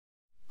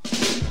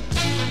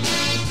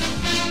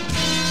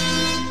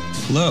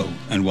Hello,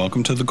 and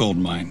welcome to The Gold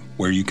Mine,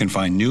 where you can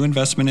find new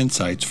investment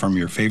insights from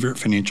your favorite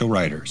financial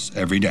writers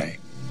every day.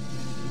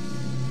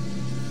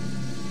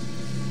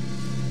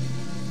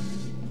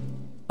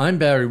 I'm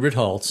Barry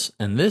Ritholtz,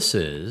 and this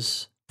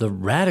is the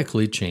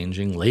radically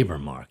changing labor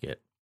market.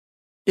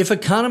 If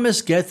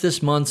economists get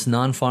this month's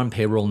non-farm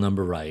payroll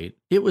number right,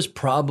 it was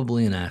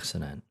probably an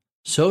accident.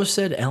 So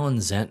said Ellen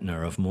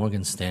Zentner of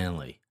Morgan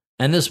Stanley.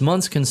 And this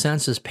month's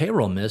consensus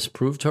payroll miss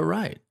proved her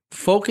right.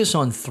 Focus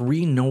on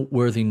three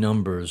noteworthy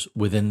numbers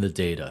within the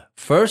data.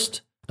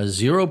 First, a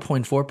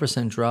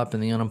 0.4% drop in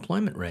the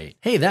unemployment rate.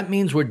 Hey, that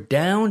means we're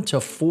down to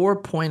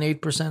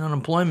 4.8%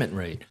 unemployment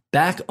rate,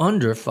 back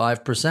under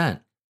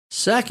 5%.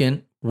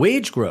 Second,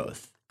 wage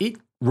growth. It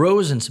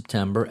rose in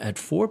September at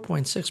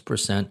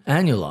 4.6%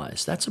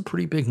 annualized. That's a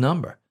pretty big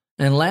number.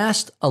 And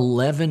last,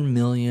 11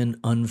 million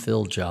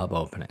unfilled job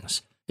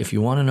openings. If you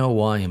want to know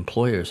why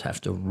employers have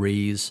to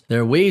raise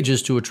their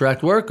wages to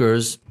attract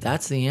workers,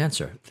 that's the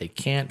answer. They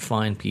can't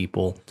find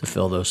people to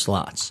fill those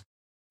slots.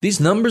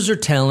 These numbers are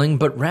telling,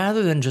 but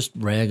rather than just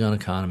rag on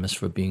economists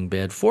for being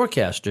bad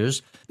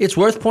forecasters, it's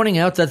worth pointing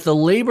out that the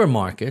labor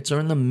markets are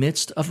in the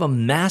midst of a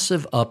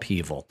massive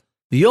upheaval.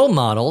 The old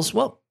models,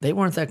 well, they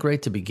weren't that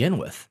great to begin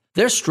with.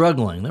 They're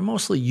struggling. They're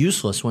mostly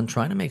useless when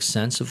trying to make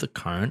sense of the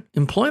current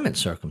employment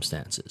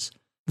circumstances.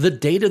 The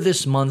data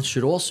this month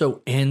should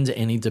also end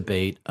any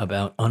debate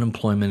about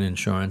unemployment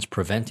insurance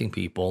preventing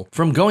people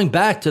from going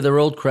back to their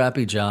old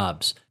crappy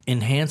jobs.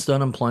 Enhanced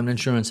unemployment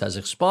insurance has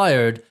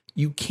expired.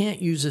 You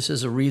can't use this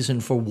as a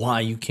reason for why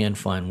you can't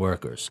find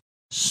workers.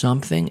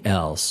 Something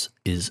else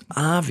is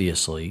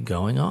obviously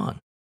going on.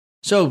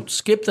 So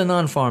skip the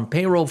non-farm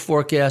payroll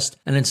forecast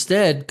and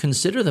instead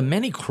consider the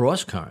many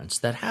cross-currents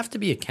that have to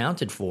be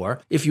accounted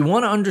for if you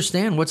want to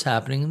understand what's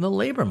happening in the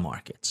labor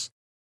markets.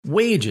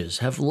 Wages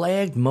have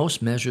lagged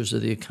most measures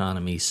of the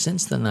economy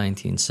since the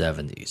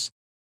 1970s.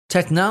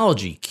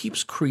 Technology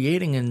keeps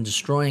creating and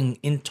destroying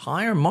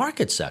entire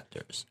market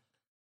sectors.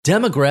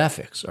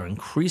 Demographics are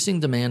increasing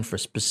demand for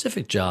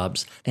specific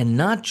jobs and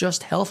not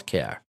just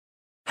healthcare.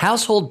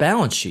 Household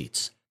balance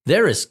sheets,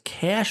 they're as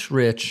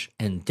cash-rich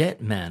and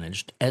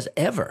debt-managed as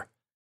ever.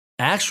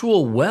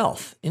 Actual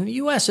wealth, in the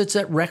U.S., it's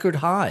at record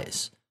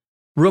highs.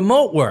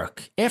 Remote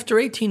work, after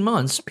 18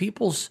 months,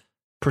 people's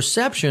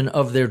perception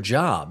of their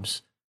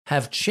jobs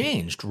have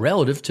changed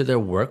relative to their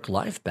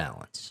work-life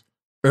balance.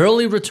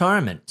 Early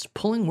retirement is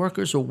pulling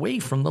workers away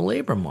from the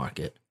labor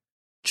market.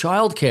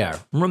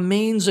 Childcare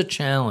remains a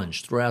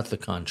challenge throughout the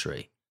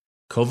country.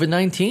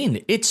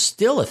 COVID-19, it's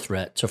still a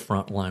threat to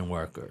frontline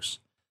workers.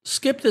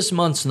 Skip this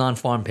month's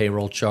non-farm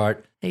payroll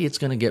chart. Hey, it's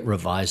going to get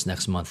revised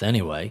next month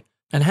anyway.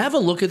 And have a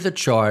look at the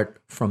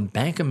chart from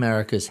Bank of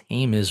America's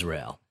Haim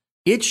Israel.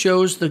 It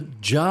shows the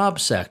job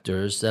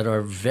sectors that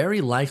are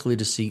very likely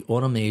to see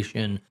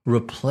automation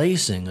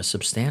replacing a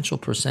substantial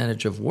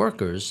percentage of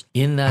workers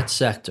in that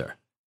sector.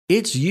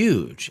 It's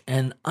huge,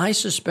 and I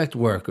suspect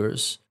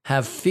workers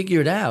have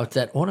figured out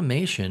that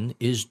automation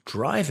is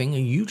driving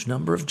a huge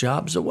number of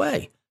jobs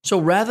away. So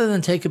rather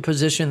than take a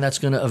position that's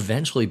going to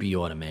eventually be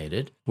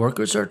automated,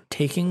 workers are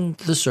taking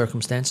the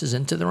circumstances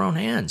into their own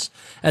hands.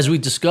 As we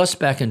discussed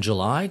back in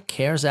July,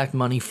 CARES Act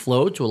money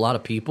flowed to a lot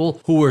of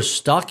people who were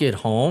stuck at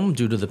home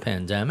due to the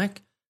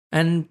pandemic,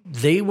 and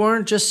they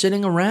weren't just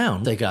sitting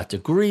around. They got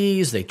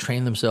degrees, they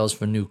trained themselves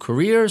for new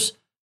careers.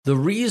 The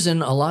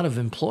reason a lot of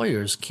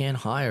employers can't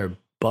hire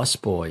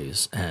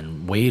busboys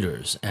and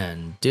waiters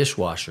and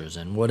dishwashers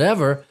and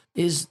whatever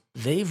is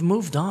they've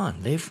moved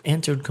on. They've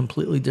entered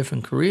completely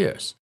different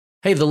careers.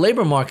 Hey, the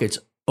labor market's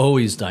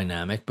always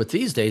dynamic, but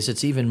these days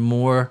it's even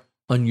more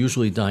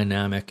unusually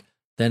dynamic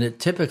than it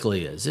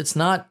typically is. It's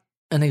not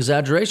an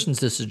exaggeration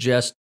to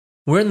suggest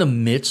we're in the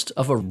midst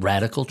of a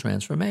radical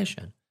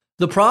transformation.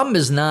 The problem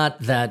is not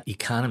that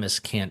economists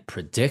can't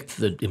predict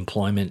the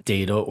employment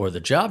data or the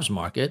jobs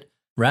market.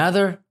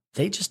 Rather,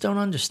 they just don't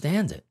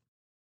understand it.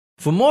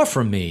 For more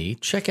from me,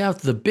 check out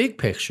the big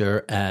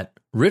picture at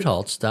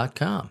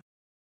ritholtz.com.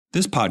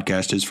 This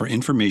podcast is for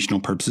informational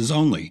purposes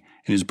only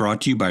and is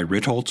brought to you by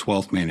Ritholtz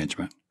Wealth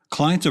Management.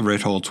 Clients of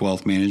Ritholtz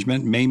Wealth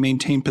Management may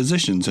maintain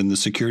positions in the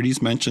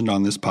securities mentioned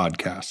on this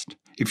podcast.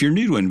 If you're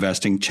new to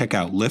investing, check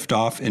out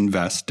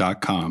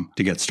liftoffinvest.com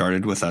to get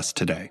started with us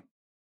today.